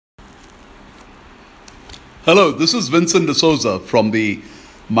Hello, this is Vincent D'Souza from the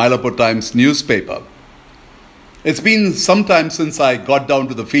Mylapore Times newspaper. It's been some time since I got down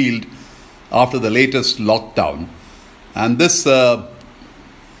to the field after the latest lockdown, and this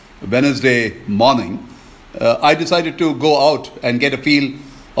Wednesday morning, I decided to go out and get a feel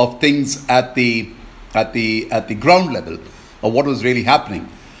of things at the ground level of what was really happening.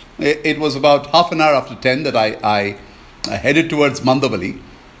 It was about half an hour after 10 that I headed towards Mandavali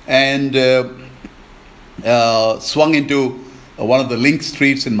and swung into one of the link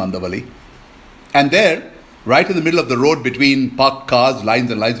streets in Mandavali. And there, right in the middle of the road between parked cars, lines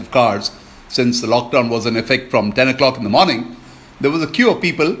and lines of cars, since the lockdown was in effect from 10 o'clock in the morning, there was a queue of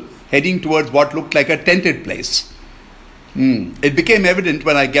people heading towards what looked like a tented place. It became evident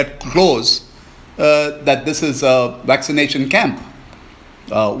when I get close that this is a vaccination camp.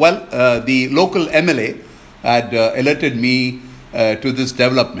 The local MLA had alerted me to this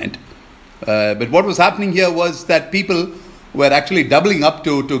development. But what was happening here was that people were actually doubling up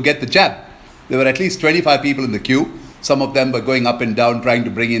to get the jab. There were at least 25 people in the queue. Some of them were going up and down trying to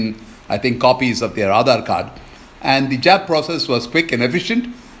bring in, I think, copies of their Aadhaar card. And the jab process was quick and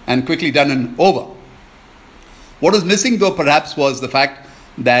efficient and quickly done and over. What was missing, though, perhaps was the fact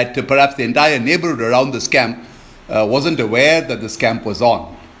that perhaps the entire neighborhood around this camp wasn't aware that this camp was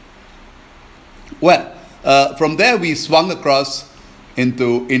on. From there we swung across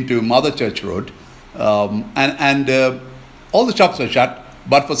into Mother Church Road, and all the shops were shut,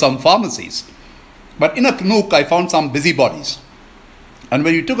 but for some pharmacies. But in a nook, I found some busybodies. And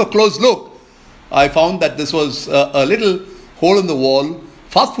when you took a close look, I found that this was a little hole-in-the-wall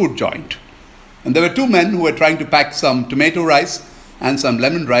fast food joint. And there were two men who were trying to pack some tomato rice and some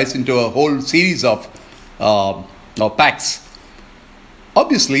lemon rice into a whole series of packs.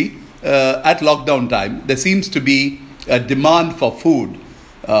 Obviously, at lockdown time, there seems to be a demand for food,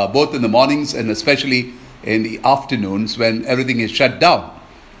 both in the mornings and especially in the afternoons when everything is shut down.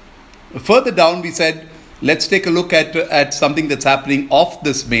 Further down, we said, let's take a look at something that's happening off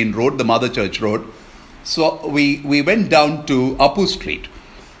this main road, the Mother Church Road. So we went down to Appu Street.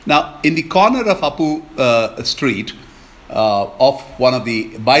 Now, in the corner of Appu Street, off one of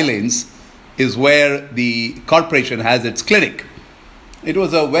the bylanes, is where the corporation has its clinic. It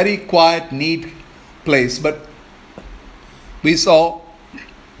was a very quiet, neat place, but we saw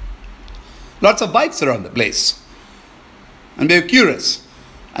lots of bikes around the place. And we were curious.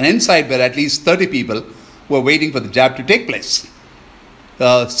 And inside were at least 30 people who were waiting for the jab to take place.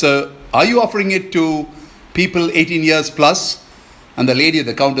 So, are you offering it to people 18 years plus? And the lady at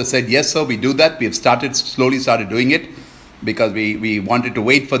the counter said, yes, sir, we do that. We have slowly started doing it because we wanted to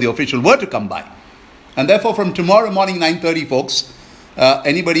wait for the official word to come by. And therefore, from tomorrow morning, 9:30, folks,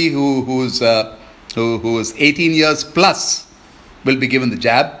 anybody who's 18 years plus will be given the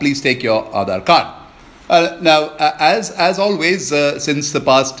jab. Please take your Aadhaar card. As always, since the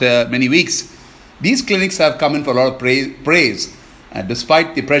past many weeks, these clinics have come in for a lot of praise. And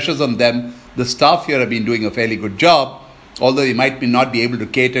despite the pressures on them, the staff here have been doing a fairly good job, although they might not be able to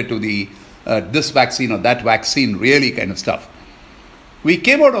cater to the this vaccine or that vaccine, really kind of stuff. We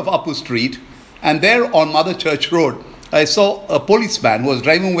came out of Appu Street, and there on Mother Church Road, I saw a policeman who was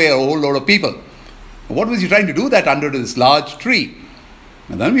driving away a whole load of people. What was he trying to do that under this large tree?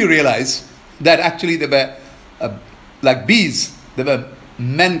 And then we realized that actually there were, like bees, there were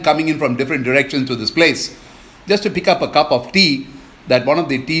men coming in from different directions to this place just to pick up a cup of tea that one of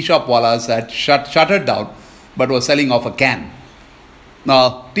the tea shop wallahs had shuttered down but was selling off a can.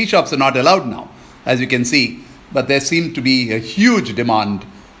 Now, tea shops are not allowed now, as you can see, but there seemed to be a huge demand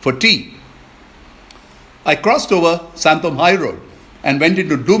for tea. I crossed over Santham High Road and went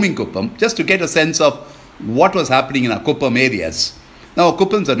into Doomingkuppam just to get a sense of what was happening in our Kuppam areas. Now,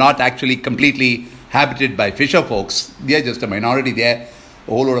 Kuppams are not actually completely habited by fisher folks. They are just a minority there. A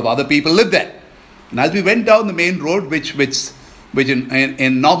whole lot of other people live there. And as we went down the main road, which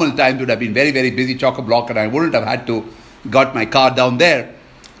in normal times would have been very, very busy, chock-a-block, and I wouldn't have had to got my car down there,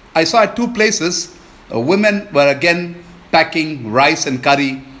 I saw at two places, women were again packing rice and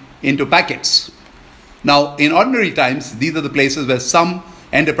curry into packets. Now, in ordinary times, these are the places where some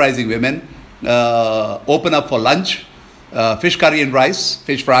enterprising women open up for lunch, fish curry and rice,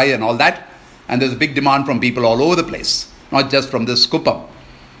 fish fry and all that. And there's a big demand from people all over the place, not just from this Kuppam.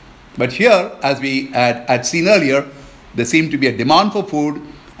 But here, as we had seen earlier, there seemed to be a demand for food,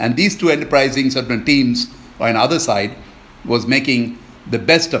 and these two enterprising certain teams on the other side was making the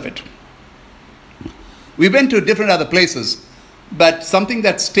best of it. We went to different other places, but something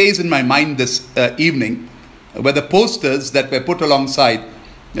that stays in my mind this evening were the posters that were put alongside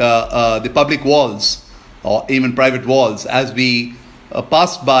the public walls or even private walls as we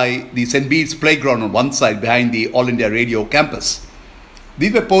passed by the St. Bede's playground on one side behind the All India Radio campus.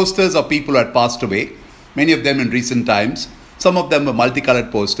 These were posters of people who had passed away, many of them in recent times. Some of them were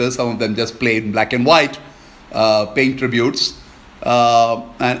multicolored posters, some of them just plain black and white, paying tributes,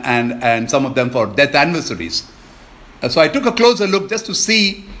 and some of them for death anniversaries. So I took a closer look just to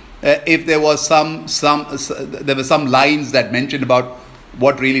see if there was some lines that mentioned about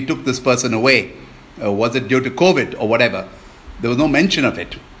what really took this person away. Was it due to COVID or whatever? There was no mention of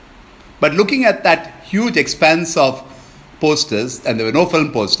it. But looking at that huge expanse of posters, and there were no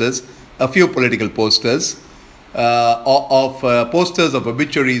film posters, a few political posters, posters of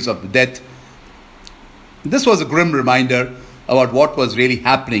obituaries of the death, this was a grim reminder about what was really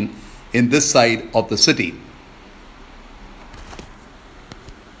happening in this side of the city.